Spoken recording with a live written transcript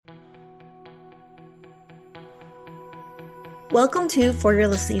Welcome to For Your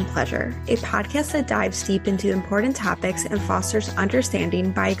Listening Pleasure, a podcast that dives deep into important topics and fosters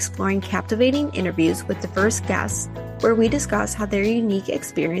understanding by exploring captivating interviews with diverse guests, where we discuss how their unique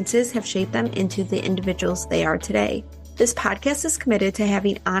experiences have shaped them into the individuals they are today. This podcast is committed to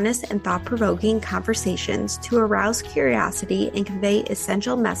having honest and thought-provoking conversations to arouse curiosity and convey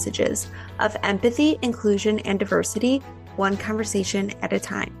essential messages of empathy, inclusion, and diversity, one conversation at a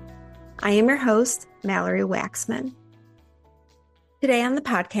time. I am your host, Mallory Waxman. Today on the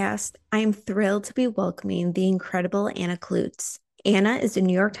podcast, I am thrilled to be welcoming the incredible Anna Kloots. Anna is a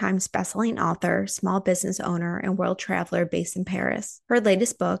New York Times bestselling author, small business owner, and world traveler based in Paris. Her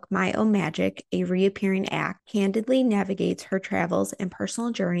latest book, My Own Magic, A Reappearing Act, candidly navigates her travels and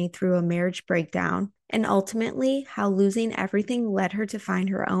personal journey through a marriage breakdown, and ultimately how losing everything led her to find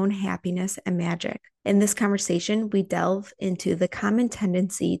her own happiness and magic. In this conversation, we delve into the common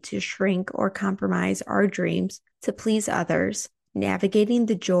tendency to shrink or compromise our dreams to please others, navigating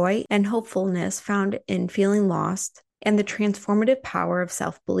the joy and hopefulness found in feeling lost, and the transformative power of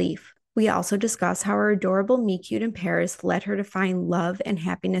self-belief. We also discuss how her adorable meet-cute in Paris led her to find love and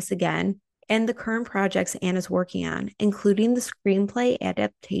happiness again, and the current projects Anna's working on, including the screenplay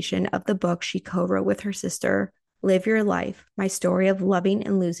adaptation of the book she co-wrote with her sister, Live Your Life, My Story of Loving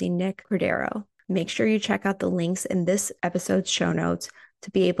and Losing Nick Cordero. Make sure you check out the links in this episode's show notes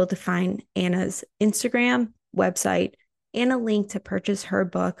to be able to find Anna's Instagram, website, and a link to purchase her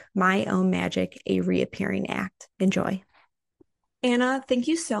book, My Own Magic, A Reappearing Act. Enjoy. Anna, thank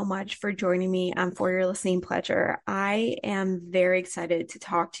you so much for joining me on For Your Listening Pleasure. I am very excited to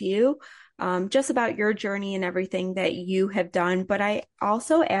talk to you just about your journey and everything that you have done, but I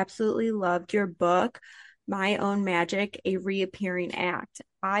also absolutely loved your book, My Own Magic, A Reappearing Act.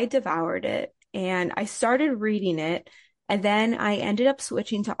 I devoured it and I started reading it. And then I ended up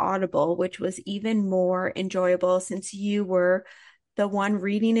switching to Audible, which was even more enjoyable since you were the one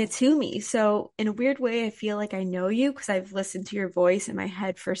reading it to me. So in a weird way, I feel like I know you because I've listened to your voice in my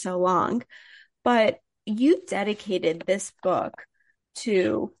head for so long. But you dedicated this book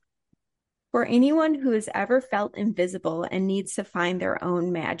for anyone who has ever felt invisible and needs to find their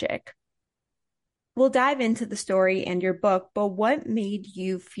own magic. We'll dive into the story and your book, but what made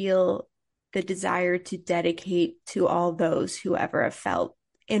you feel the desire to dedicate to all those who ever have felt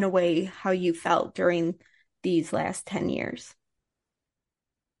in a way how you felt during these last 10 years?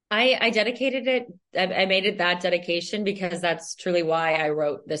 I dedicated it. I made it that dedication because that's truly why I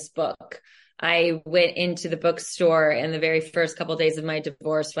wrote this book. I went into the bookstore in the very first couple of days of my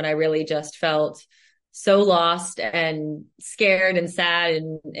divorce when I really just felt so lost and scared and sad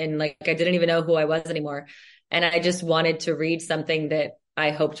and like I didn't even know who I was anymore. And I just wanted to read something that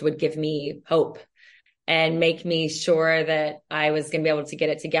I hoped would give me hope and make me sure that I was going to be able to get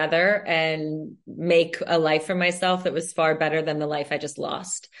it together and make a life for myself that was far better than the life I just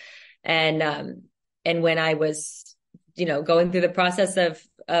lost. And when I was, going through the process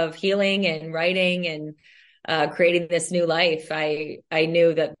of healing and writing and creating this new life, I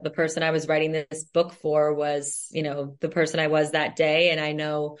knew that the person I was writing this book for was, the person I was that day. And I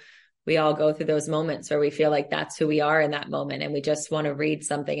know we all go through those moments where we feel like that's who we are in that moment. And we just want to read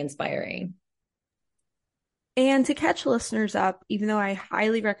something inspiring. And to catch listeners up, even though I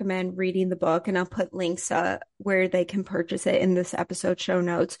highly recommend reading the book, and I'll put links where they can purchase it in this episode show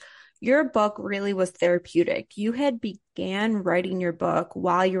notes, your book really was therapeutic. You had began writing your book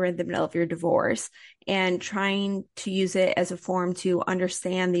while you were in the middle of your divorce and trying to use it as a form to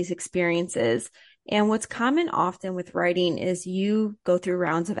understand these experiences. And what's common often with writing is you go through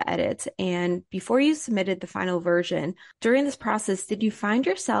rounds of edits. And before you submitted the final version, during this process, did you find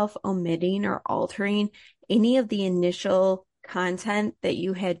yourself omitting or altering any of the initial content that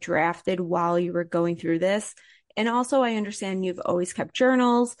you had drafted while you were going through this? And also, I understand you've always kept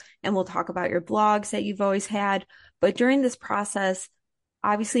journals, and we'll talk about your blogs that you've always had. But during this process,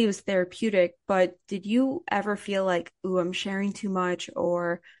 obviously it was therapeutic, but did you ever feel like, ooh, I'm sharing too much,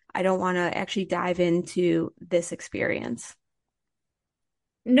 or I don't want to actually dive into this experience?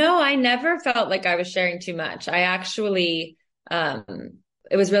 No, I never felt like I was sharing too much. I actually,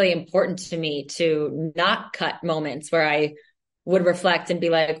 it was really important to me to not cut moments where I would reflect and be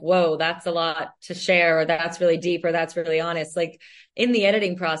like, whoa, that's a lot to share, or that's really deep, or that's really honest. Like in the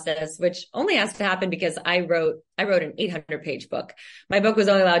editing process, which only has to happen because I wrote an 800-page book. My book was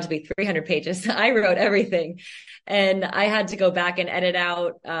only allowed to be 300 pages. I wrote everything. And I had to go back and edit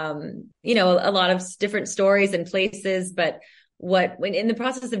out, a lot of different stories and places. But when in the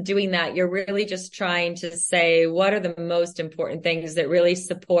process of doing that, you're really just trying to say, what are the most important things that really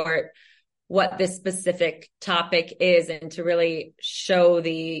support what this specific topic is and to really show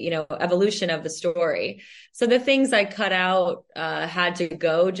the, evolution of the story. So the things I cut out had to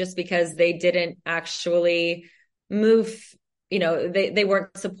go just because they didn't actually move, they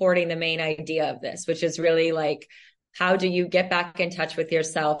weren't supporting the main idea of this, which is really like, how do you get back in touch with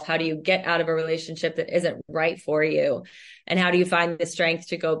yourself? How do you get out of a relationship that isn't right for you? And how do you find the strength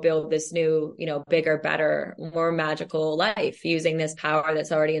to go build this new, bigger, better, more magical life using this power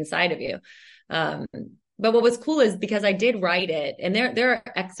that's already inside of you? But what was cool is because I did write it, and there are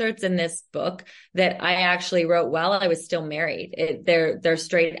excerpts in this book that I actually wrote while I was still married. They're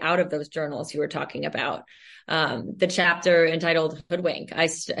straight out of those journals you were talking about. The chapter entitled Hoodwinked,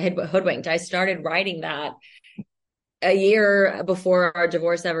 I started writing that a year before our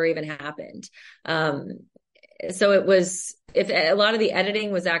divorce ever even happened. So it was, if a lot of the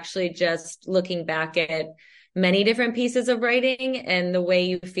editing was actually just looking back at many different pieces of writing, and the way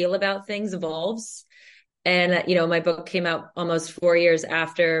you feel about things evolves. And, my book came out almost 4 years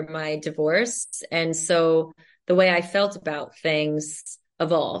after my divorce. And so the way I felt about things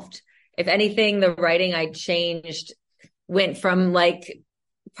evolved. If anything, the writing I changed went from like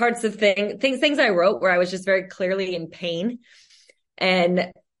parts of things I wrote where I was just very clearly in pain,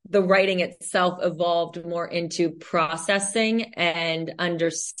 and the writing itself evolved more into processing and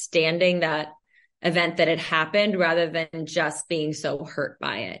understanding that event that had happened rather than just being so hurt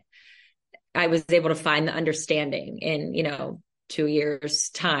by it. I was able to find the understanding in, 2 years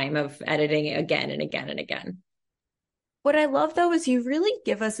time of editing it again and again and again. What I love, though, is you really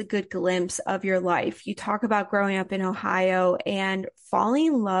give us a good glimpse of your life. You talk about growing up in Ohio and falling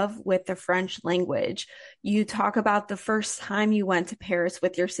in love with the French language. You talk about the first time you went to Paris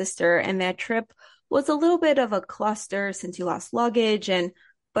with your sister, and that trip was a little bit of a cluster since you lost luggage.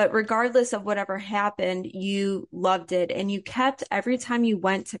 But regardless of whatever happened, you loved it. And you kept, every time you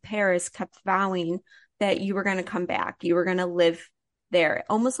went to Paris, kept vowing that you were going to come back. You were going to live there,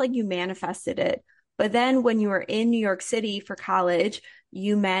 almost like you manifested it. But then when you were in New York City for college,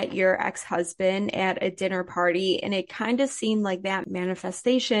 you met your ex-husband at a dinner party, and it kind of seemed like that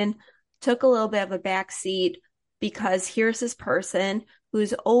manifestation took a little bit of a backseat, because here's this person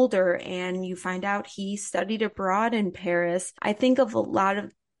who's older and you find out he studied abroad in Paris. I think of a lot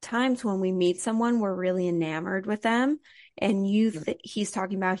of times when we meet someone, we're really enamored with them, and he's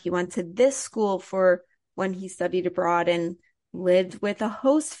talking about he went to this school for when he studied abroad and lived with a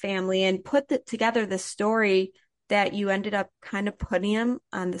host family, and put together this story that you ended up kind of putting him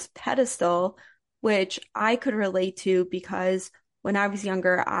on this pedestal, which I could relate to, because when I was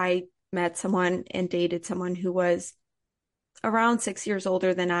younger, I met someone and dated someone who was around 6 years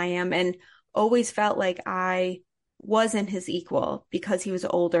older than I am, and always felt like I wasn't his equal because he was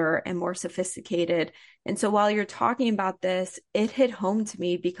older and more sophisticated. And so while you're talking about this, it hit home to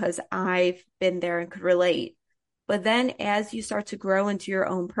me because I've been there and could relate. But then as you start to grow into your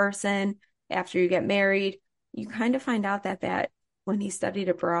own person, after you get married, you kind of find out that when he studied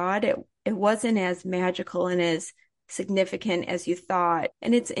abroad, it wasn't as magical and as significant as you thought.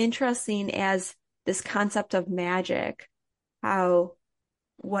 And it's interesting as this concept of magic, how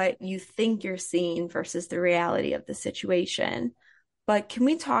what you think you're seeing versus the reality of the situation. But can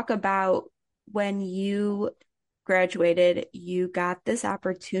we talk about when you graduated, you got this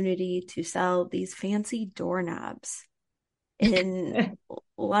opportunity to sell these fancy doorknobs in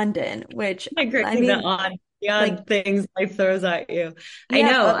London, which beyond things life throws at you. Yeah, I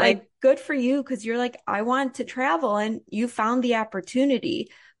know. But good for you, because you're like, I want to travel, and you found the opportunity.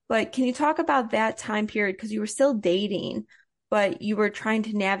 But can you talk about that time period? Because you were still dating, but you were trying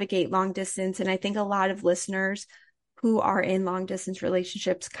to navigate long distance. And I think a lot of listeners who are in long distance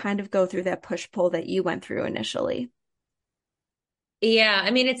relationships kind of go through that push-pull that you went through initially. Yeah,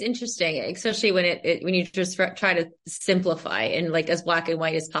 I mean, it's interesting, especially when you just try to simplify and like as black and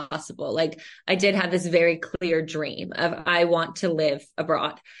white as possible. Like, I did have this very clear dream of I want to live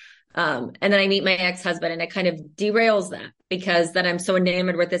abroad. And then I meet my ex-husband, and it kind of derails that, because then I'm so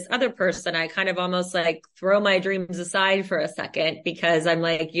enamored with this other person. I kind of almost like throw my dreams aside for a second, because I'm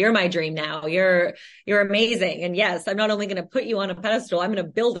like, you're my dream now. You're amazing. And yes, I'm not only going to put you on a pedestal, I'm going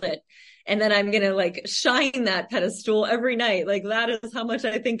to build it. And then I'm going to like shine that pedestal every night. Like, that is how much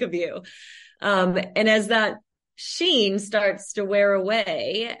I think of you. And as that sheen starts to wear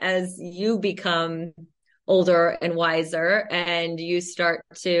away, as you become older and wiser, and you start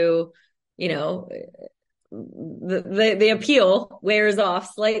to, the appeal wears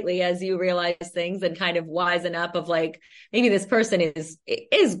off slightly as you realize things and kind of wisen up of like, maybe this person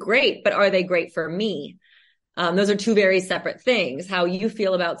is great, but are they great for me? Those are two very separate things, how you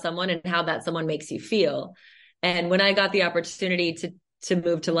feel about someone and how that someone makes you feel. And when I got the opportunity to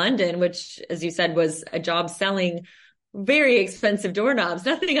move to London, which, as you said, was a job selling very expensive doorknobs,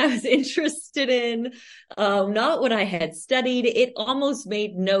 nothing I was interested in, not what I had studied. It almost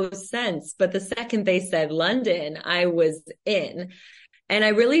made no sense. But the second they said London, I was in. And I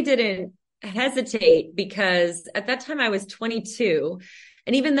really didn't hesitate because at that time I was 22.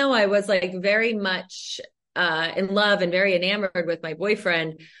 And even though I was like very much in love and very enamored with my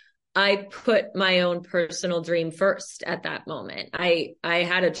boyfriend, I put my own personal dream first at that moment. I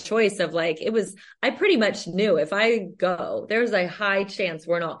had a choice of like, I pretty much knew if I go, there's a high chance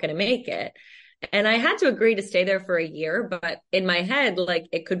we're not going to make it. And I had to agree to stay there for a year, but in my head, like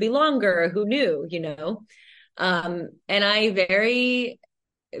it could be longer, who knew, you know? And I very,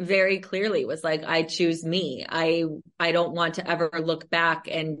 very clearly was like, I choose me. I don't want to ever look back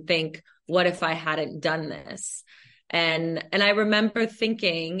and think, what if I hadn't done this? And I remember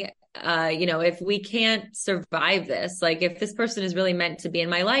thinking, if we can't survive this, like if this person is really meant to be in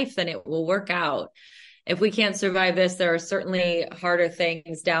my life, then it will work out. If we can't survive this, there are certainly harder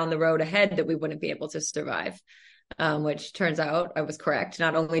things down the road ahead that we wouldn't be able to survive. Which turns out I was correct.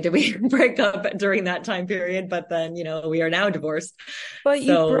 Not only did we break up during that time period, but then, we are now divorced. But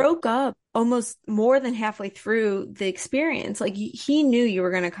you broke up almost more than halfway through the experience. Like he knew you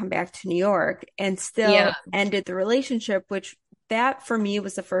were going to come back to New York and still ended the relationship, which that for me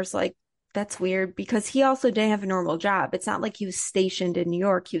was the first, like, that's weird because he also didn't have a normal job. It's not like he was stationed in New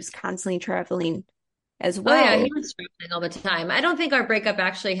York. He was constantly traveling as well. Oh, yeah, he was traveling all the time. I don't think our breakup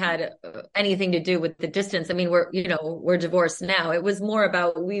actually had anything to do with the distance. I mean, we're divorced now. It was more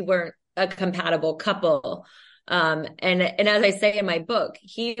about we weren't a compatible couple. And as I say in my book,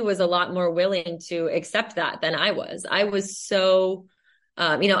 he was a lot more willing to accept that than I was. I was so,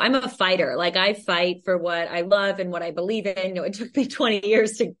 I'm a fighter. Like I fight for what I love and what I believe in. It took me 20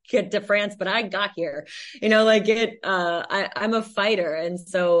 years to get to France, but I got here, I'm a fighter. And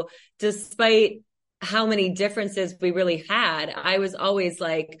so despite how many differences we really had, I was always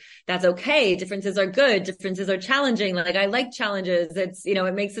like, that's okay. Differences are good. Differences are challenging. Like I like challenges. It's,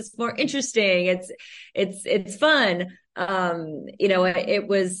 it makes us more interesting. It's fun. It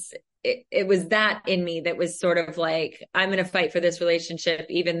was that in me that was sort of like, I'm going to fight for this relationship,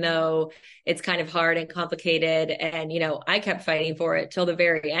 even though it's kind of hard and complicated. And, I kept fighting for it till the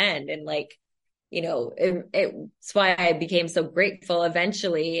very end. And like, it's why I became so grateful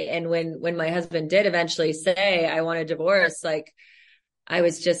eventually. And when my husband did eventually say, I want a divorce, like, I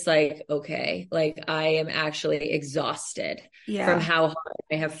was just like, okay, like I am actually exhausted from how hard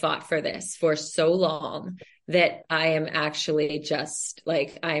I have fought for this for so long that I am actually just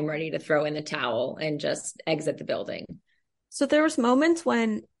like, I am ready to throw in the towel and just exit the building. So there was moments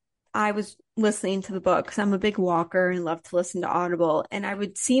when I was listening to the book because I'm a big walker and love to listen to Audible. And I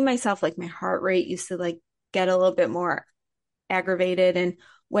would see myself, like my heart rate used to like get a little bit more aggravated. And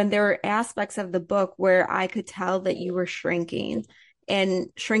when there were aspects of the book where I could tell that you were shrinking and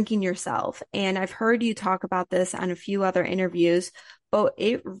shrinking yourself. And I've heard you talk about this on a few other interviews, but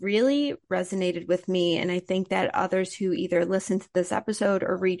it really resonated with me. And I think that others who either listen to this episode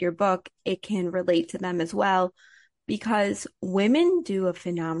or read your book, it can relate to them as well. Because women do a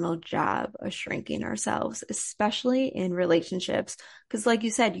phenomenal job of shrinking ourselves, especially in relationships. Because like you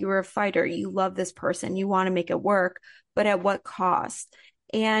said, you were a fighter. You love this person. You want to make it work, but at what cost?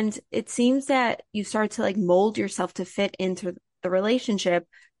 And it seems that you start to like mold yourself to fit into the relationship,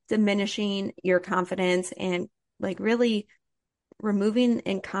 diminishing your confidence and like really removing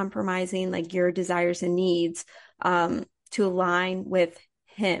and compromising like your desires and needs to align with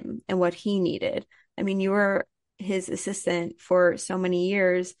him and what he needed. I mean, you were his assistant for so many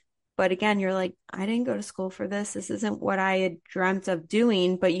years. But again, you're like, I didn't go to school for this. This isn't what I had dreamt of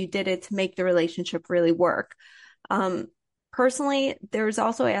doing, but you did it to make the relationship really work. Personally, there's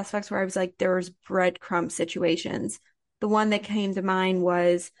also aspects where I was like, there was breadcrumb situations. The one that came to mind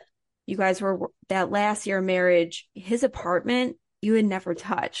was you guys were that last year of marriage, his apartment, you had never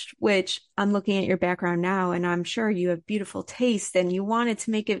touched, which I'm looking at your background now, and I'm sure you have beautiful taste and you wanted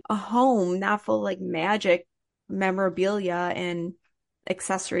to make it a home, not full like magic memorabilia and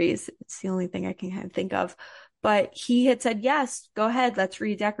accessories. It's the only thing I can kind of think of. But he had said, yes, go ahead, let's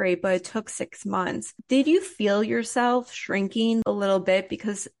redecorate. But it took 6 months. Did you feel yourself shrinking a little bit?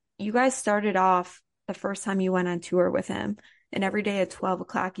 Because you guys started off the first time you went on tour with him. And every day at 12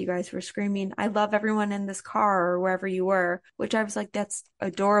 o'clock, you guys were screaming, I love everyone in this car or wherever you were, which I was like, that's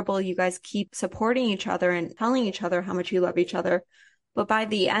adorable. You guys keep supporting each other and telling each other how much you love each other. But by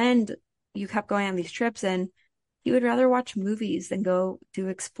the end, you kept going on these trips and he would rather watch movies than go do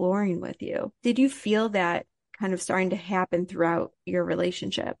exploring with you. Did you feel that kind of starting to happen throughout your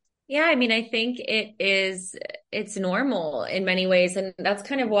relationship? Yeah, I mean, I think it's normal in many ways. And that's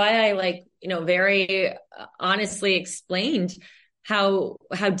kind of why I like, very honestly explained how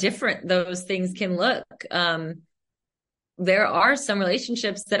different those things can look. There are some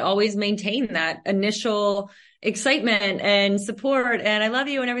relationships that always maintain that initial excitement and support and I love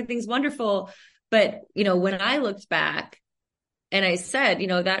you and everything's wonderful. But, when I looked back and I said,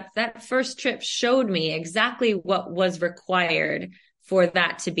 that first trip showed me exactly what was required for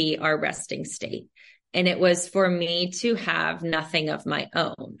that to be our resting state. And it was for me to have nothing of my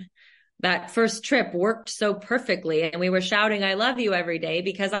own. That first trip worked so perfectly. And we were shouting, I love you every day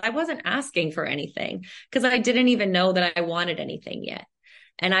because I wasn't asking for anything because I didn't even know that I wanted anything yet.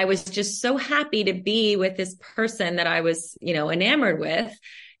 And I was just so happy to be with this person that I was, enamored with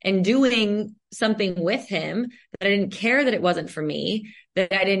and doing something with him that I didn't care that it wasn't for me,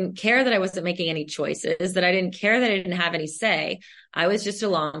 that I didn't care that I wasn't making any choices, that I didn't care that I didn't have any say. I was just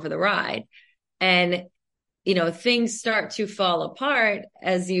along for the ride. And things start to fall apart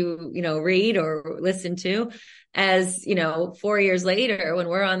as you read or listen to as, 4 years later when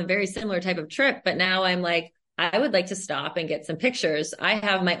we're on a very similar type of trip. But now I'm like, I would like to stop and get some pictures. I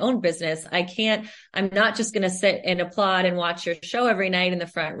have my own business. I'm not just going to sit and applaud and watch your show every night in the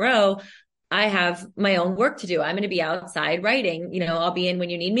front row. I have my own work to do. I'm going to be outside writing, I'll be in when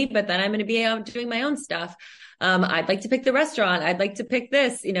you need me, but then I'm going to be out doing my own stuff. I'd like to pick the restaurant. I'd like to pick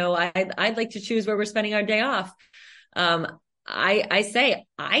this, I'd like to choose where we're spending our day off. I say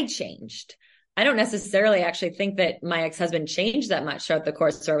I changed. I don't necessarily actually think that my ex-husband changed that much throughout the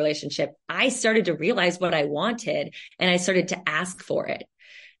course of our relationship. I started to realize what I wanted and I started to ask for it.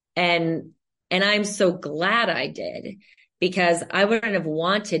 And I'm so glad I did because I wouldn't have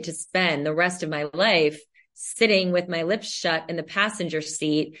wanted to spend the rest of my life sitting with my lips shut in the passenger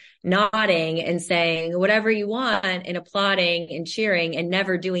seat, nodding and saying whatever you want and applauding and cheering and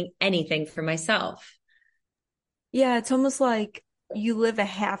never doing anything for myself. Yeah, it's almost like you live a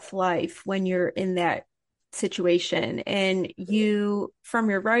half life when you're in that situation. And you, from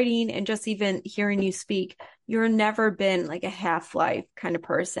your writing and just even hearing you speak, you're never been like a half life kind of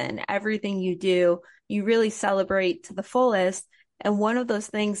person. Everything you do, you really celebrate to the fullest. And one of those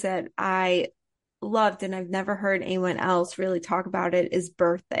things that I loved, and I've never heard anyone else really talk about it, is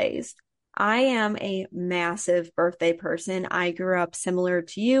birthdays. I am a massive birthday person. I grew up similar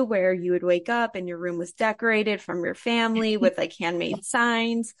to you, where you would wake up and your room was decorated from your family with like handmade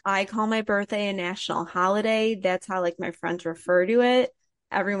signs. I call my birthday a national holiday. That's how like my friends refer to it.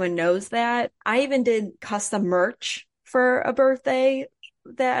 Everyone knows that. I even did custom merch for a birthday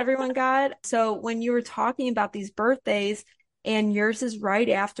that everyone got. So when you were talking about these birthdays, and yours is right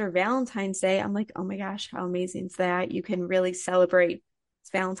after Valentine's Day, I'm like, oh my gosh, how amazing is that? You can really celebrate.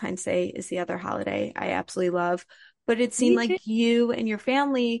 Valentine's Day is the other holiday I absolutely love. But it seemed like you and your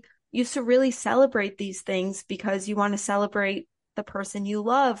family used to really celebrate these things because you want to celebrate the person you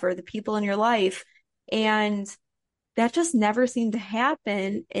love or the people in your life. And that just never seemed to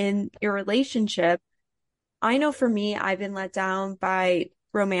happen in your relationship. I know for me, I've been let down by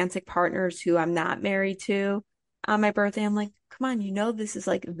romantic partners who I'm not married to. On my birthday, I'm like, come on, this is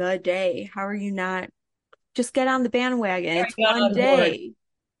like the day. How are you not? Just get on the bandwagon. It's one day.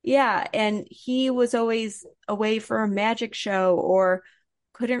 Yeah. And he was always away for a magic show or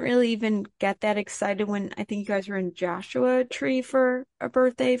couldn't really even get that excited when I think you guys were in Joshua Tree for a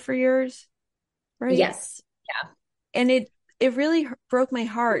birthday for yours, right? Yes. Yeah. And it really broke my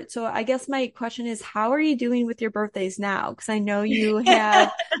heart. So I guess my question is, how are you doing with your birthdays now? Because I know you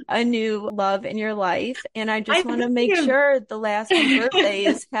have a new love in your life, and I just want to make sure the last few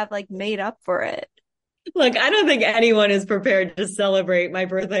birthdays have like made up for it. Look, I don't think anyone is prepared to celebrate my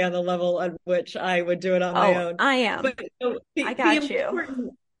birthday on the level at which I would do it on my own. I am. But I got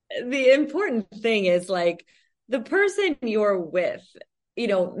you. The important thing is like the person you're with,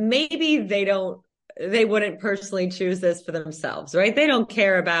 maybe they wouldn't personally choose this for themselves, right? They don't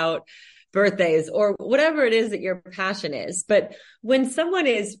care about birthdays or whatever it is that your passion is. But when someone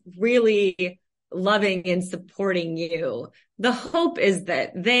is really loving and supporting you, the hope is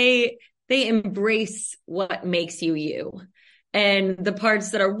that they embrace what makes you you. And the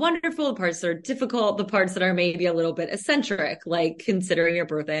parts that are wonderful, the parts that are difficult, the parts that are maybe a little bit eccentric, like considering your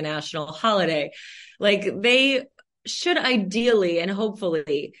birthday a national holiday, like they should ideally and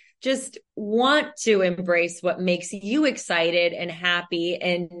hopefully just want to embrace what makes you excited and happy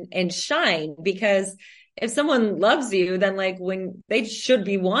and shine. Because if someone loves you, then like when they should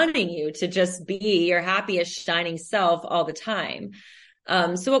be wanting you to just be your happiest, shining self all the time.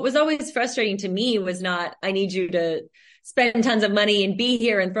 So what was always frustrating to me was not, I need you to spend tons of money and be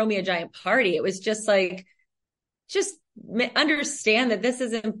here and throw me a giant party. It was just like, just understand that this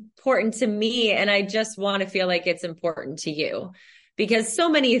is important to me. And I just want to feel like it's important to you, because so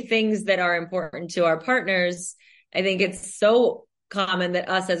many things that are important to our partners, I think it's so common that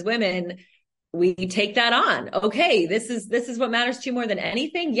us as women, we take that on. Okay, this is what matters to you more than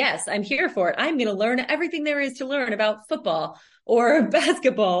anything. Yes, I'm here for it. I'm going to learn everything there is to learn about football or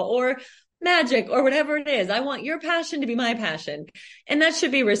basketball or magic or whatever it is. I want your passion to be my passion. And that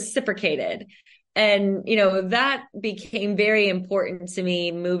should be reciprocated. And, that became very important to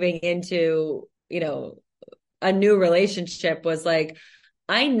me moving into, a new relationship. Was like,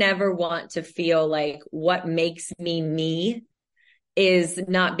 I never want to feel like what makes me is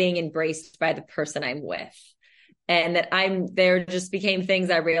not being embraced by the person I'm with. And that there just became things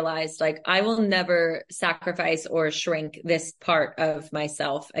I realized, like, I will never sacrifice or shrink this part of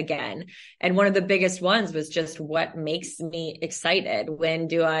myself again. And one of the biggest ones was just what makes me excited. When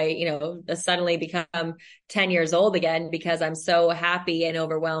do I, suddenly become 10 years old again because I'm so happy and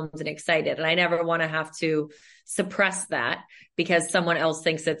overwhelmed and excited. And I never want to have to suppress that because someone else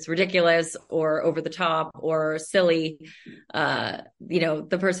thinks it's ridiculous or over the top or silly.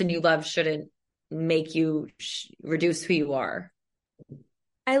 The person you love shouldn't make you reduce who you are.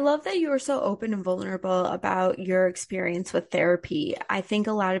 I love that you were so open and vulnerable about your experience with therapy. I think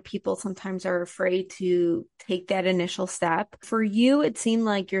a lot of people sometimes are afraid to take that initial step. For you, it seemed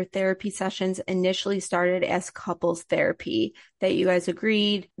like your therapy sessions initially started as couples therapy, that you guys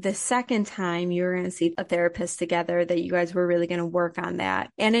agreed the second time you were going to see a therapist together, that you guys were really going to work on that.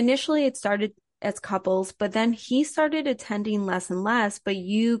 And initially it started as couples, but then he started attending less and less, but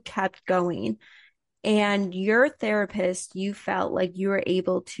you kept going. And your therapist, you felt like you were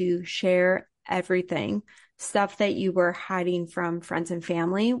able to share everything, stuff that you were hiding from friends and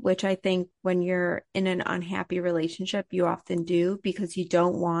family, which I think when you're in an unhappy relationship, you often do, because you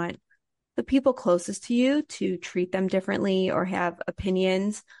don't want the people closest to you to treat them differently or have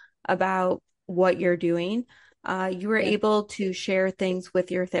opinions about what you're doing. You were able to share things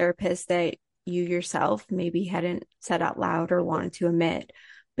with your therapist that you yourself maybe hadn't said out loud or wanted to admit.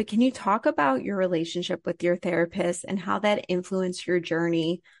 But can you talk about your relationship with your therapist and how that influenced your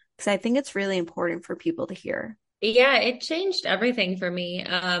journey? Because I think it's really important for people to hear. Yeah, it changed everything for me.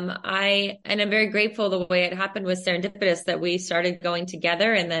 I'm very grateful the way it happened was serendipitous, that we started going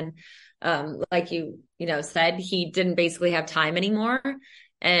together. And then, like you said, he didn't basically have time anymore.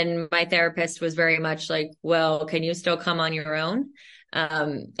 And my therapist was very much like, well, can you still come on your own?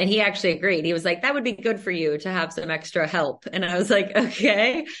 And he actually agreed. He was like, that would be good for you to have some extra help. And I was like,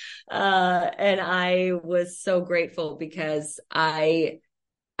 okay. And I was so grateful because I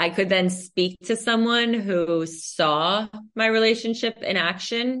could then speak to someone who saw my relationship in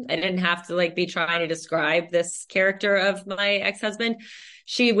action. I didn't have to be trying to describe this character of my ex-husband.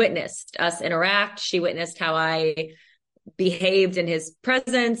 She witnessed us interact. She witnessed how I behaved in his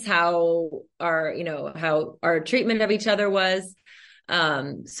presence, how our treatment of each other was.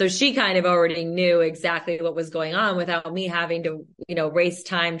 So she kind of already knew exactly what was going on without me having to, waste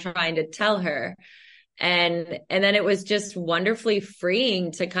time trying to tell her. And then it was just wonderfully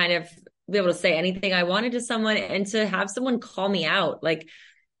freeing to kind of be able to say anything I wanted to someone and to have someone call me out. Like,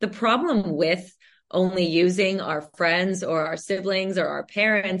 the problem with only using our friends or our siblings or our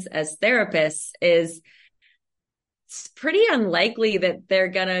parents as therapists is it's pretty unlikely that they're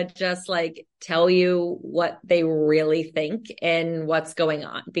gonna just tell you what they really think and what's going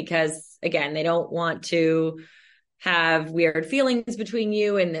on, because again, they don't want to have weird feelings between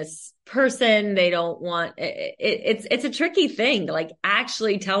you and this person. They don't want it's a tricky thing to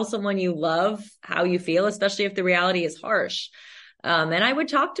actually tell someone you love how you feel, especially if the reality is harsh. And I would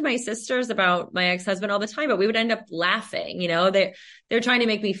talk to my sisters about my ex-husband all the time, but we would end up laughing. They're trying to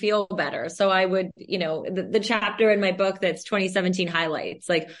make me feel better. So I would, the chapter in my book that's 2017 highlights,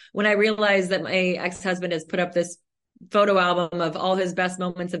 when I realized that my ex-husband has put up this photo album of all his best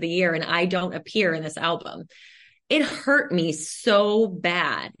moments of the year and I don't appear in this album, it hurt me so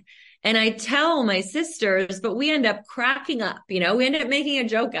bad. And I tell my sisters, but we end up cracking up, we end up making a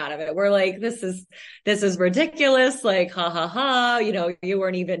joke out of it. We're like, this is ridiculous. Ha ha ha. You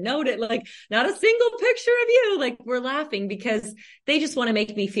weren't even noted. Not a single picture of you. We're laughing because they just want to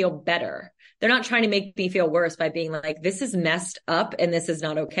make me feel better. They're not trying to make me feel worse by being like, this is messed up and this is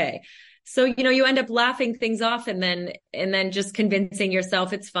not okay. So, you end up laughing things off and then just convincing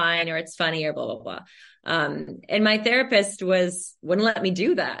yourself it's fine or it's funny or blah, blah, blah. And my therapist wouldn't let me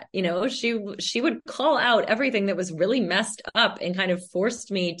do that. She would call out everything that was really messed up and kind of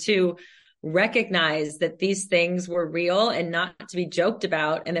forced me to recognize that these things were real and not to be joked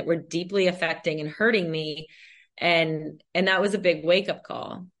about and that were deeply affecting and hurting me. And that was a big wake up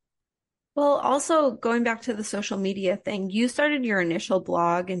call. Well, also going back to the social media thing, you started your initial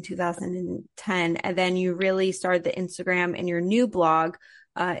blog in 2010, and then you really started the Instagram and your new blog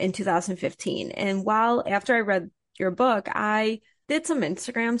in 2015. And while after I read your book, I did some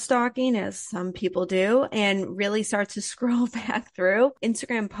Instagram stalking, as some people do, and really start to scroll back through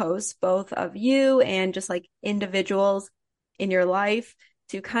Instagram posts, both of you and just like individuals in your life,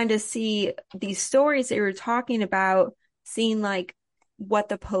 to kind of see these stories that you were talking about, seeing like what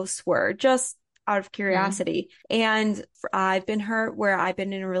the posts were, just out of Mhm. curiosity. And I've been hurt where I've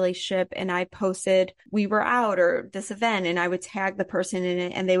been in a relationship and I posted we were out or this event and I would tag the person in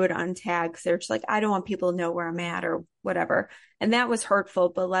it and they would untag because they're just like, I don't want people to know where I'm at or whatever. And that was hurtful,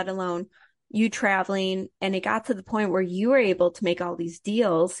 but let alone you traveling. And it got to the point where you were able to make all these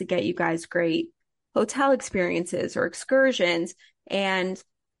deals to get you guys great hotel experiences or excursions. And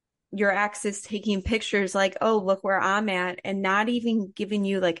your ex is taking pictures like, oh, look where I'm at, and not even giving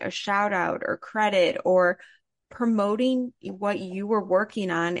you like a shout out or credit or promoting what you were working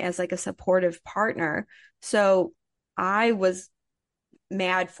on as like a supportive partner. So I was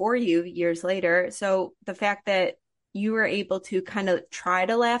mad for you years later. So the fact that you were able to kind of try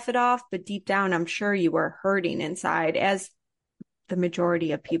to laugh it off, but deep down, I'm sure you were hurting inside, as the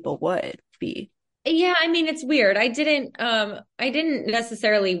majority of people would be. Yeah, I mean it's weird. I didn't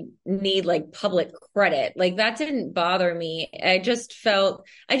necessarily need like public credit. Like that didn't bother me. I just felt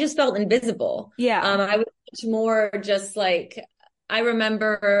invisible. Yeah. I was much more just like I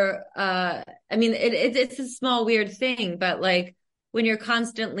remember I mean it's a small weird thing, but like when you're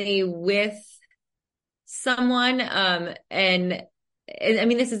constantly with someone and I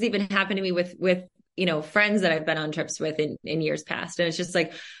mean this has even happened to me with friends that I've been on trips with in years past, and it's just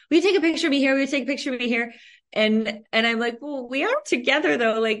like, will you take a picture of me here, will you take a picture of me here, and I'm like, well, we are together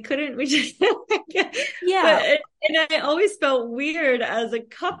though, like couldn't we just Yeah. but and I always felt weird as a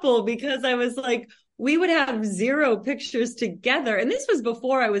couple because I was like, we would have zero pictures together, and this was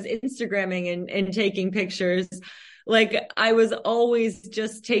before I was Instagramming and taking pictures. Like I was always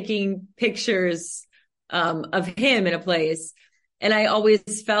just taking pictures of him in a place. And I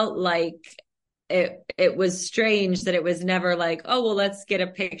always felt like it was strange that it was never like, oh, well, let's get a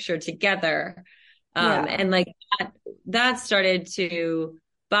picture together. Yeah. And like that started to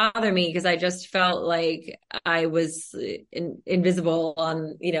bother me because I just felt like I was invisible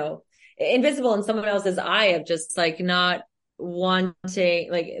invisible in someone else's eye of just like not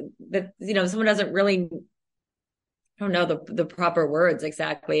wanting like that, someone doesn't really I don't know the proper words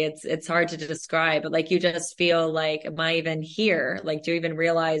exactly. It's hard to describe, but like you just feel like, am I even here? Like, do you even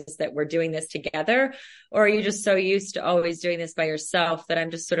realize that we're doing this together? Or are you just so used to always doing this by yourself that I'm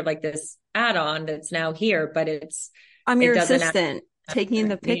just sort of like this add-on that's now here, but I'm it your doesn't assistant taking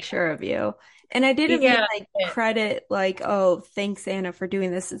the yeah. picture of you. And I didn't mean Yeah. like credit, like, oh, thanks, Anna, for doing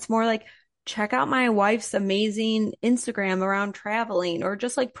this. It's more like, check out my wife's amazing Instagram around traveling, or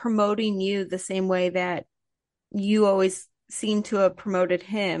just like promoting you the same way that you always seem to have promoted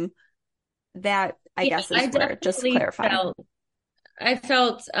him. That, I Yeah, guess, I is where, just to definitely clarify. I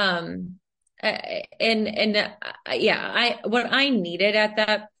felt and yeah, I what I needed at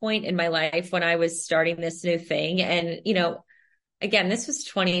that point in my life when I was starting this new thing, and again, this was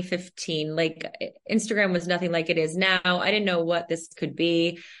 2015. Like Instagram was nothing like it is now. I didn't know what this could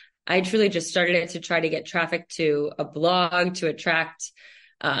be. I truly just started it to try to get traffic to a blog, to attract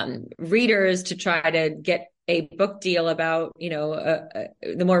readers, to try to get a book deal about,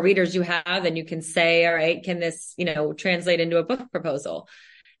 the more readers you have, then you can say, all right, can this, translate into a book proposal?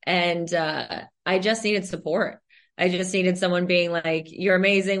 And I just needed support. I just needed someone being like, you're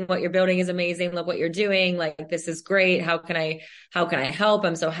amazing. What you're building is amazing. Love what you're doing. Like, this is great. How can I help?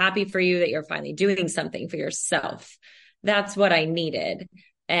 I'm so happy for you that you're finally doing something for yourself. That's what I needed.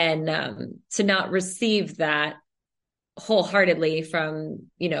 And to not receive that wholeheartedly from,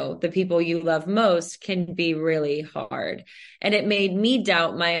 the people you love most can be really hard. And it made me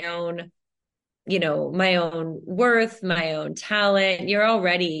doubt my own worth, my own talent. You're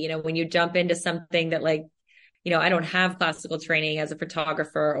already, when you jump into something that like, I don't have classical training as a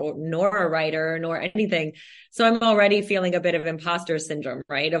photographer nor a writer nor anything. So I'm already feeling a bit of imposter syndrome,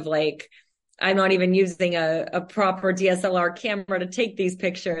 right? Of like, I'm not even using a proper DSLR camera to take these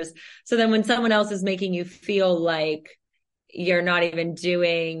pictures. So then when someone else is making you feel like you're not even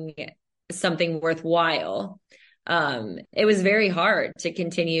doing something worthwhile, it was very hard to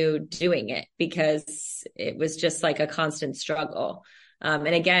continue doing it because it was just like a constant struggle. And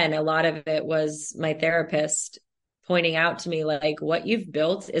again, a lot of it was my therapist pointing out to me, like, what you've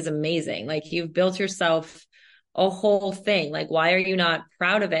built is amazing. Like, you've built yourself a whole thing. Like, why are you not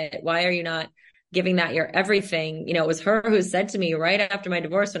proud of it? Why are you not giving that your everything. It was her who said to me right after my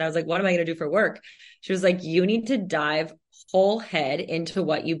divorce, when I was like, what am I going to do for work? She was like, you need to dive whole head into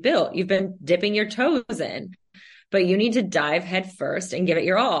what you built. You've been dipping your toes in, but you need to dive head first and give it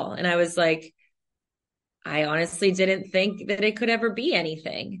your all. And I was like, I honestly didn't think that it could ever be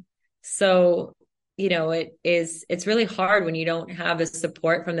anything. So, it's really hard when you don't have the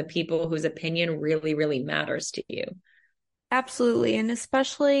support from the people whose opinion really, really matters to you. Absolutely. And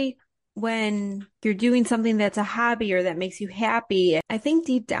especially when you're doing something that's a hobby or that makes you happy. I think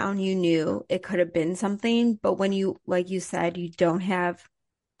deep down you knew it could have been something, but when you, like you said, you don't have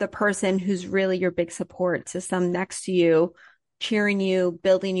the person who's really your big support system next to you, cheering you,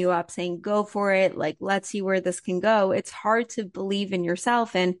 building you up, saying, go for it. Like, let's see where this can go. It's hard to believe in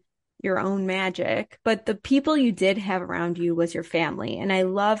yourself and your own magic. But the people you did have around you was your family. And I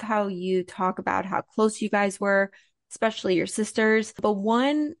love how you talk about how close you guys were, especially your sisters. But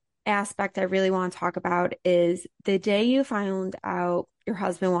one aspect I really want to talk about is the day you found out your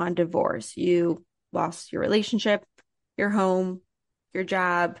husband wanted a divorce. You lost your relationship, your home, your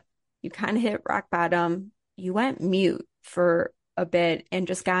job. You kind of hit rock bottom. You went mute for a bit and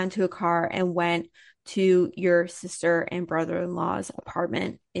just got into a car and went to your sister and brother-in-law's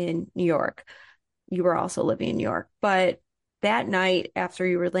apartment in New York. You were also living in New York. But that night, after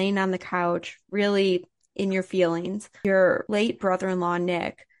you were laying on the couch, really in your feelings, your late brother-in-law,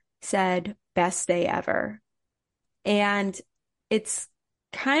 Nick, said, best day ever. And it's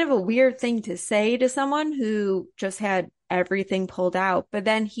kind of a weird thing to say to someone who just had everything pulled out. But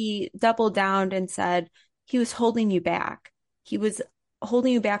then he doubled down and said he was holding you back. He was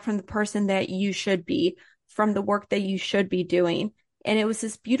holding you back from the person that you should be, from the work that you should be doing. And it was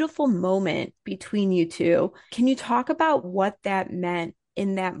this beautiful moment between you two. Can you talk about what that meant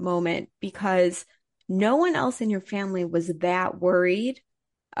in that moment? Because no one else in your family was that worried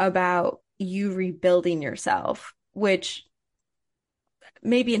about you rebuilding yourself, which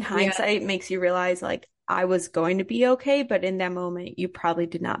maybe in hindsight makes you realize like I was going to be okay, but in that moment you probably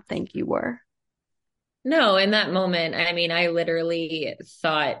did not think you were. No, in that moment, I mean, I literally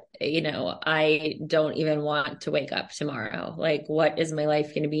thought, I don't even want to wake up tomorrow. Like, what is my life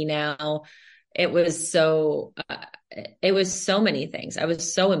going to be now? It was so many things. I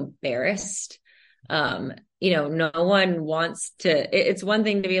was so embarrassed. No one wants to, it's one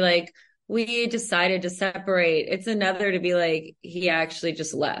thing to be like, we decided to separate. It's another to be like, he actually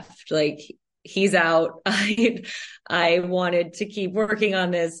just left. Like, he's out. I wanted to keep working on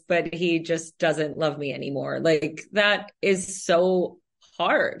this, but he just doesn't love me anymore. Like, that is so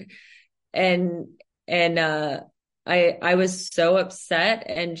hard. I was so upset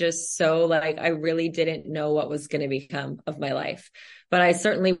and just so like, I really didn't know what was going to become of my life, but I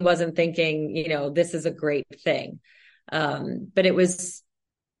certainly wasn't thinking, this is a great thing. But it was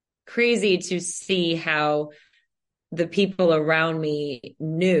crazy to see how the people around me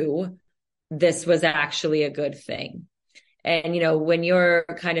knew this was actually a good thing. And, when you're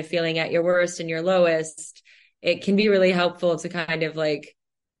kind of feeling at your worst and your lowest, it can be really helpful to kind of like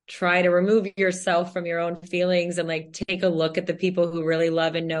try to remove yourself from your own feelings and like take a look at the people who really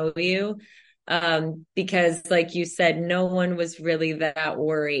love and know you. Because like you said, no one was really that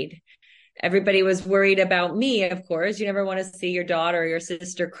worried. Everybody was worried about me, of course. You never want to see your daughter or your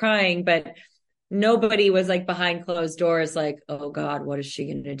sister crying, but nobody was like behind closed doors, like, oh God, what is she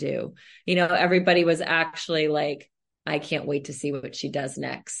going to do? Everybody was actually like, I can't wait to see what she does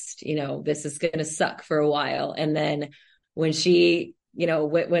next. This is going to suck for a while. And then when she,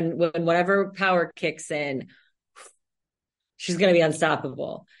 when whatever power kicks in, she's going to be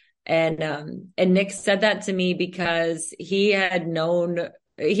unstoppable. And Nick said that to me because he had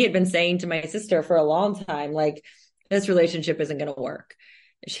been saying to my sister for a long time, like, this relationship isn't going to work.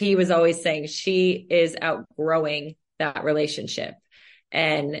 He was always saying she is outgrowing that relationship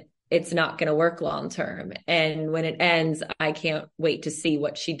and it's not going to work long term. And when it ends, I can't wait to see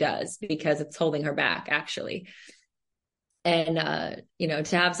what she does because it's holding her back, actually. And,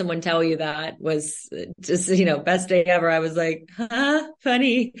 to have someone tell you that was just, best day ever. I was like,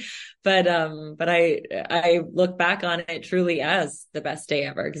 funny. But I look back on it truly as the best day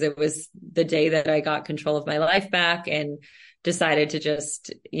ever because it was the day that I got control of my life back and decided to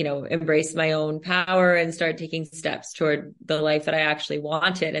just, embrace my own power and start taking steps toward the life that I actually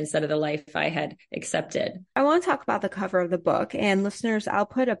wanted instead of the life I had accepted. I want to talk about the cover of the book, and listeners, I'll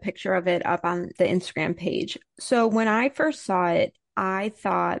put a picture of it up on the Instagram page. So when I first saw it, I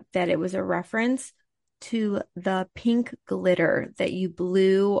thought that it was a reference to the pink glitter that you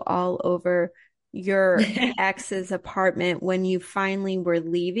blew all over your ex's apartment when you finally were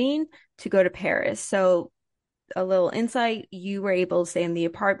leaving to go to Paris. So a little insight, you were able to stay in the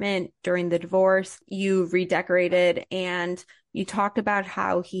apartment during the divorce. You redecorated and you talked about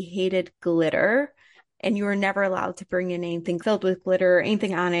how he hated glitter and you were never allowed to bring in anything filled with glitter,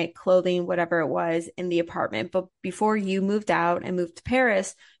 anything on it, clothing, whatever it was in the apartment. But before you moved out and moved to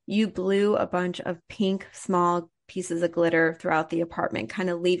Paris, you blew a bunch of pink small pieces of glitter throughout the apartment, kind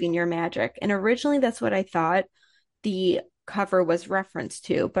of leaving your magic. And originally that's what I thought the cover was referenced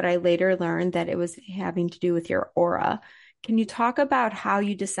to, but I later learned that it was having to do with your aura. Can you talk about how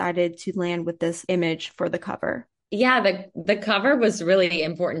you decided to land with this image for the cover? Yeah, the cover was really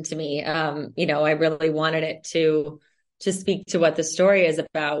important to me. I really wanted it to speak to what the story is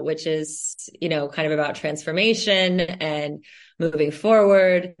about, which is, kind of about transformation and moving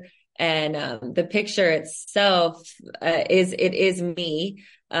forward. And the picture itself is me.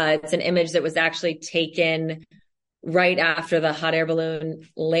 It's an image that was actually taken right after the hot air balloon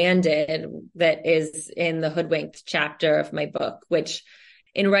landed, that is in the Hoodwinked chapter of my book, which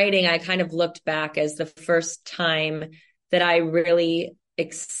in writing, I kind of looked back as the first time that I really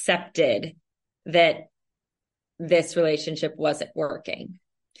accepted that this relationship wasn't working.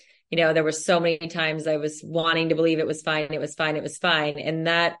 There were so many times I was wanting to believe it was fine, it was fine, it was fine. And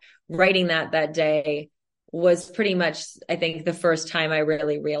that writing that day was pretty much, I think, the first time I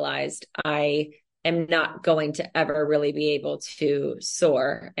really realized I am not going to ever really be able to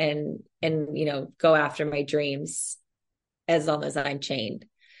soar and go after my dreams as long as I'm chained.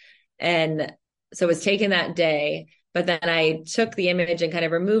 And so it was taken that day, but then I took the image and kind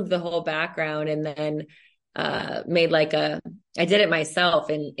of removed the whole background and then made I did it myself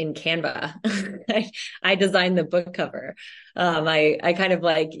in Canva. I designed the book cover. I kind of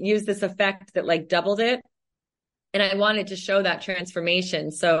used this effect that doubled it. And I wanted to show that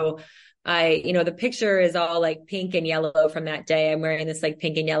transformation. So the picture is all pink and yellow from that day. I'm wearing this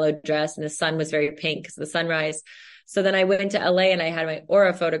pink and yellow dress and the sun was very pink because of the sunrise. So then I went to LA and I had my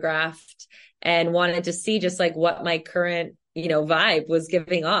aura photographed and wanted to see just what my current, vibe was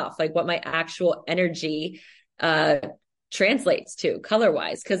giving off, what my actual energy, translates to color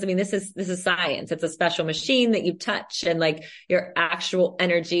wise. Cause this is science. It's a special machine that you touch and your actual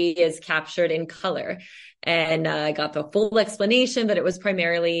energy is captured in color. And I got the full explanation, but it was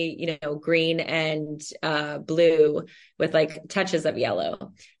primarily, green and blue with touches of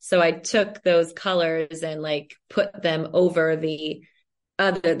yellow. So I took those colors and put them over the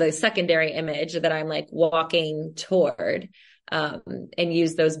secondary image that I'm walking toward, and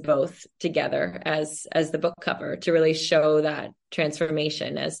use those both together as the book cover to really show that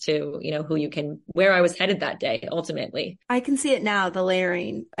transformation as to, where I was headed that day, ultimately. I can see it now, the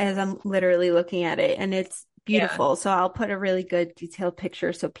layering, as I'm literally looking at it, and it's beautiful. Yeah. So I'll put a really good detailed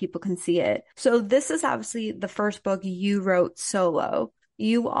picture so people can see it. So this is obviously the first book you wrote solo.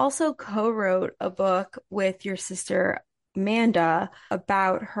 You also co-wrote a book with your sister, Amanda,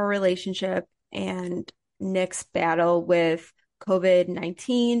 about her relationship and Nick's battle with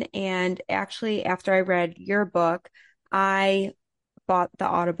COVID-19. And actually, after I read your book, I bought the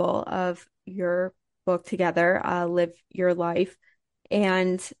Audible of your book together, Live Your Life.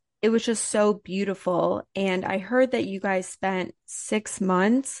 And it was just so beautiful. And I heard that you guys spent 6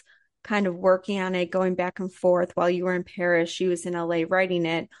 months kind of working on it, going back and forth while you were in Paris. She was in LA writing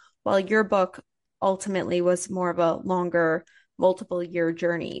it, while your book ultimately was more of a longer, multiple year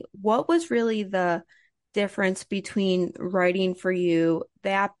journey. What was really the difference between writing for you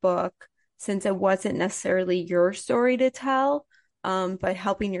that book, since it wasn't necessarily your story to tell, but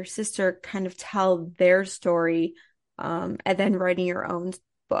helping your sister kind of tell their story, and then writing your own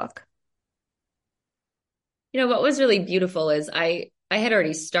book? What was really beautiful is I had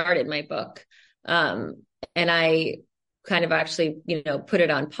already started my book, and I kind of actually, put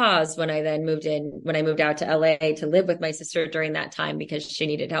it on pause when I moved out to LA to live with my sister during that time because she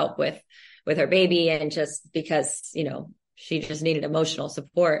needed help with her baby and just because, she just needed emotional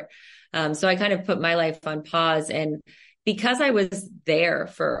support. So I kind of put my life on pause, and because I was there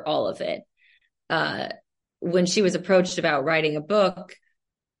for all of it, when she was approached about writing a book,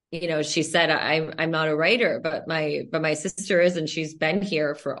 she said, I'm not a writer, but my sister is, and she's been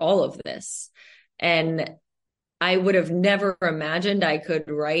here for all of this. And I would have never imagined I could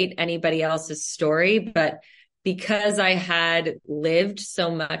write anybody else's story, but because I had lived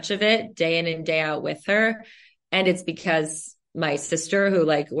so much of it day in and day out with her, and it's because my sister,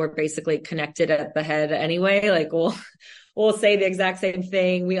 who we're basically connected at the head anyway, we'll say the exact same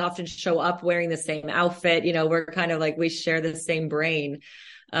thing. We often show up wearing the same outfit. We're kind of we share the same brain.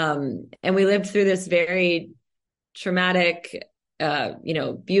 And we lived through this very traumatic,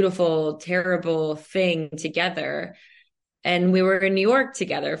 beautiful, terrible thing together. And we were in New York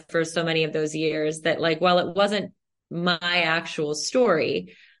together for so many of those years that, like, while it wasn't my actual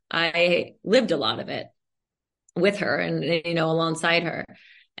story, I lived a lot of it with her and, alongside her.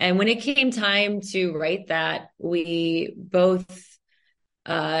 And when it came time to write that, we both,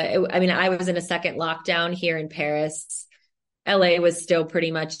 I was in a second lockdown here in Paris. LA was still pretty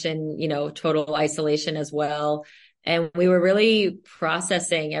much in, total isolation as well. And we were really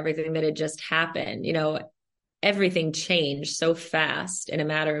processing everything that had just happened. Everything changed so fast in a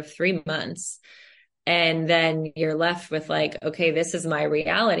matter of 3 months. And then you're left with like, okay, this is my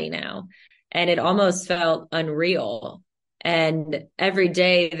reality now. And it almost felt unreal. And every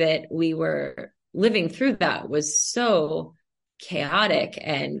day that we were living through that was so chaotic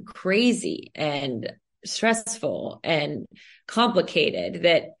and crazy and stressful and complicated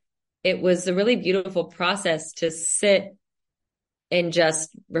that it was a really beautiful process to sit and just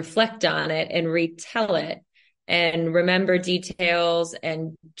reflect on it and retell it and remember details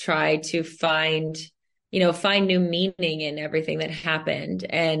and try to find new meaning in everything that happened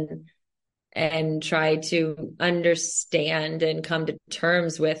and try to understand and come to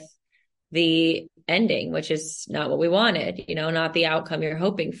terms with the ending, which is not what we wanted, not the outcome you're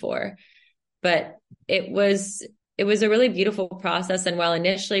hoping for. But it was a really beautiful process. And while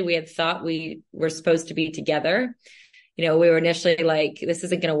initially we had thought we were supposed to be together, we were initially like, this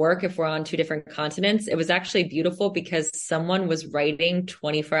isn't going to work if we're on two different continents. It was actually beautiful because someone was writing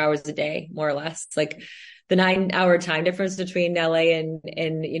 24 hours a day, more or less. Like the 9-hour time difference between LA and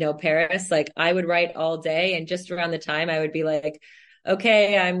Paris, like I would write all day. And just around the time I would be like,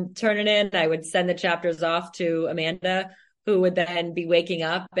 okay, I'm turning in. I would send the chapters off to Amanda, who would then be waking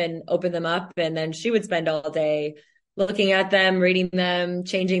up and open them up. And then she would spend all day looking at them, reading them,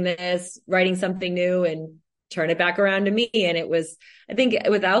 changing this, writing something new, and turn it back around to me. And it was, I think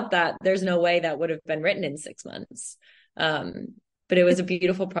without that, there's no way that would have been written in 6 months. But it was a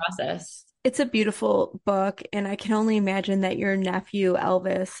beautiful process. It's a beautiful book. And I can only imagine that your nephew,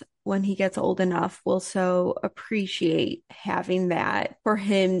 Elvis, when he gets old enough, will so appreciate having that for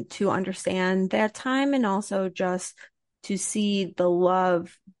him to understand that time and also just to see the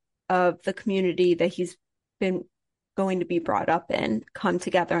love of the community that he's been going to be brought up in come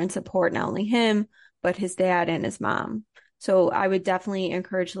together and support not only him, but his dad and his mom. So I would definitely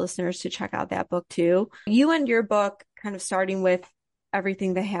encourage listeners to check out that book too. You end your book kind of starting with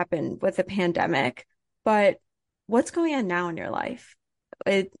everything that happened with the pandemic, but what's going on now in your life?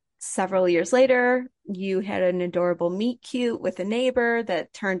 Several years later, you had an adorable meet cute with a neighbor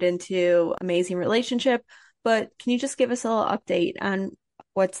that turned into amazing relationship. But can you just give us a little update on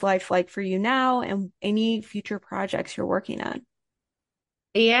what's life like for you now and any future projects you're working on?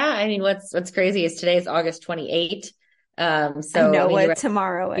 Yeah, I mean, what's crazy is today is August 28th. I know what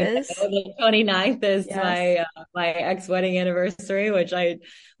tomorrow is. The 29th is my ex-wedding anniversary, which I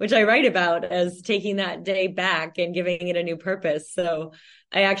write about as taking that day back and giving it a new purpose. So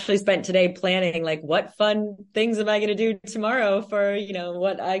I actually spent today planning like what fun things am I going to do tomorrow for,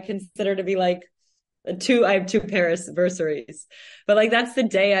 what I consider to be like I have 2 Paris anniversaries, but like that's the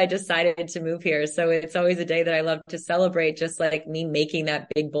day I decided to move here. So it's always a day that I love to celebrate, just like me making that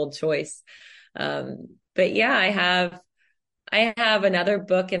big, bold choice. But yeah, I have another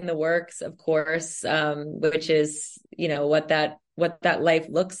book in the works, of course, which is, what that life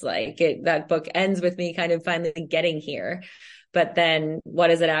looks like. That book ends with me kind of finally getting here, but then what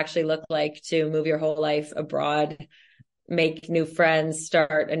does it actually look like to move your whole life abroad? Make new friends,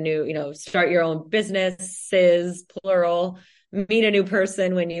 start your own businesses, plural, meet a new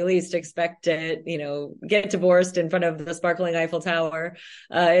person when you least expect it, get divorced in front of the sparkling Eiffel Tower.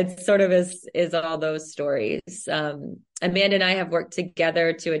 It sort of is all those stories. Amanda and I have worked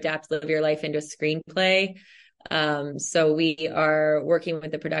together to adapt Live Your Life into a screenplay. So we are working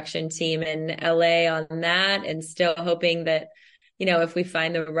with the production team in LA on that and still hoping that if we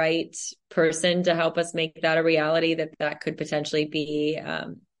find the right person to help us make that a reality, that could potentially be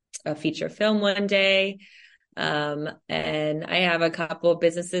a feature film one day. And I have a couple of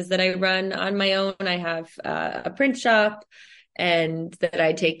businesses that I run on my own. I have a print shop and that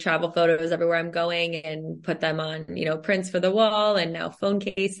I take travel photos everywhere I'm going and put them on, prints for the wall and now phone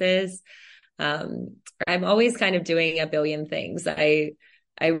cases. I'm always kind of doing a billion things.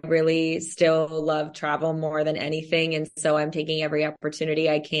 I really still love travel more than anything. And so I'm taking every opportunity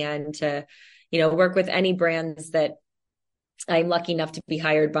I can to, work with any brands that I'm lucky enough to be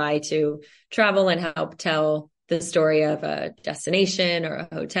hired by to travel and help tell the story of a destination or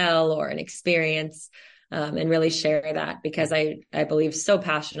a hotel or an experience, and really share that because I believe so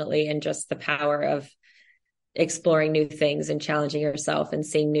passionately in just the power of exploring new things and challenging yourself and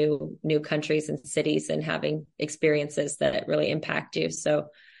seeing new countries and cities and having experiences that really impact you. So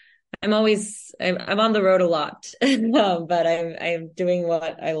I'm on the road a lot, but I'm doing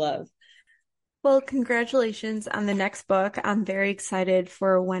what I love. Well, congratulations on the next book. I'm very excited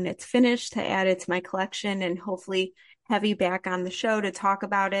for when it's finished to add it to my collection and hopefully have you back on the show to talk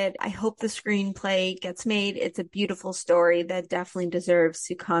about it. I hope the screenplay gets made. It's a beautiful story that definitely deserves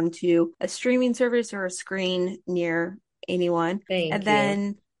to come to a streaming service or a screen near anyone. Thank and you.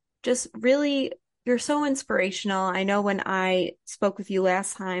 then just really, you're so inspirational. I know when I spoke with you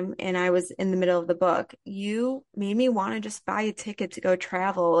last time and I was in the middle of the book, you made me want to just buy a ticket to go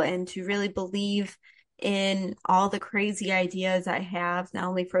travel and to really believe in all the crazy ideas I have, not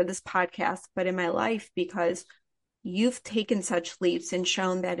only for this podcast, but in my life, because you've taken such leaps and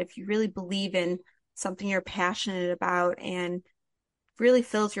shown that if you really believe in something you're passionate about and really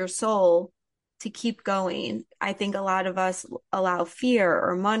fills your soul to keep going. I think a lot of us allow fear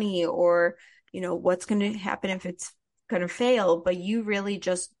or money or, what's going to happen if it's going to fail, but you really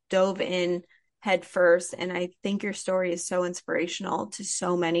just dove in head first. And I think your story is so inspirational to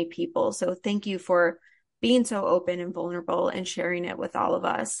so many people. So thank you for being so open and vulnerable and sharing it with all of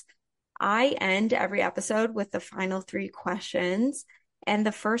us. I end every episode with the final 3 questions. And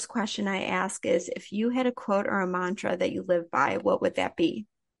the first question I ask is, if you had a quote or a mantra that you live by, what would that be?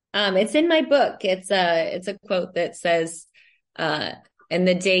 It's in my book. It's a quote that says, and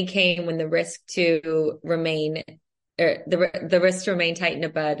the day came when the risk to remain, or the risk to remain tight in a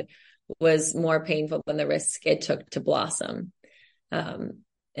bud was more painful than the risk it took to blossom. And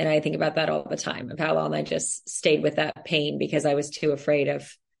I think about that all the time, of how long I just stayed with that pain because I was too afraid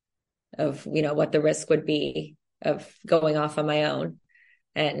of what the risk would be of going off on my own.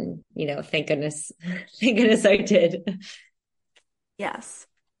 And, thank goodness I did. Yes.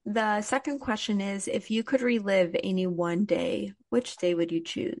 The second question is, if you could relive any one day, which day would you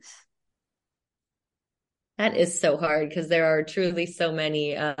choose? That is so hard because there are truly so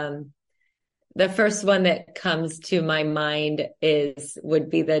many. The first one that comes to my mind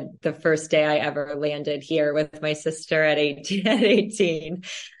would be the first day I ever landed here with my sister at 18.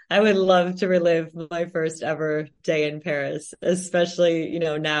 I would love to relive my first ever day in Paris, especially,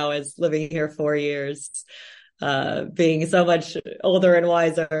 now as living here 4 years, being so much older and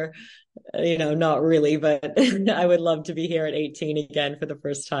wiser, not really, but I would love to be here at 18 again for the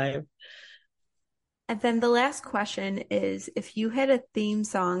first time. And then the last question is, if you had a theme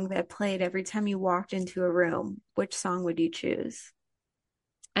song that played every time you walked into a room, which song would you choose?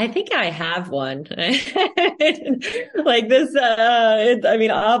 I think I have one. Like this,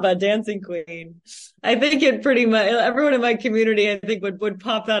 ABBA, Dancing Queen. I think it pretty much, everyone in my community, I think would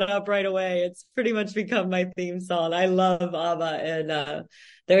pop that up right away. It's pretty much become my theme song. I love ABBA, and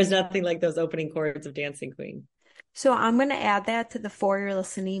there's nothing like those opening chords of Dancing Queen. So I'm going to add that to the For Your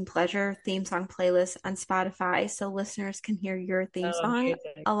Listening Pleasure theme song playlist on Spotify so listeners can hear your theme song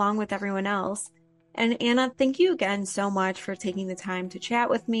along with everyone else. And Anna, thank you again so much for taking the time to chat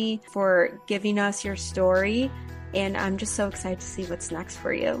with me, for giving us your story. And I'm just so excited to see what's next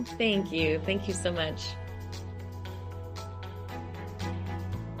for you. Thank you. Thank you so much.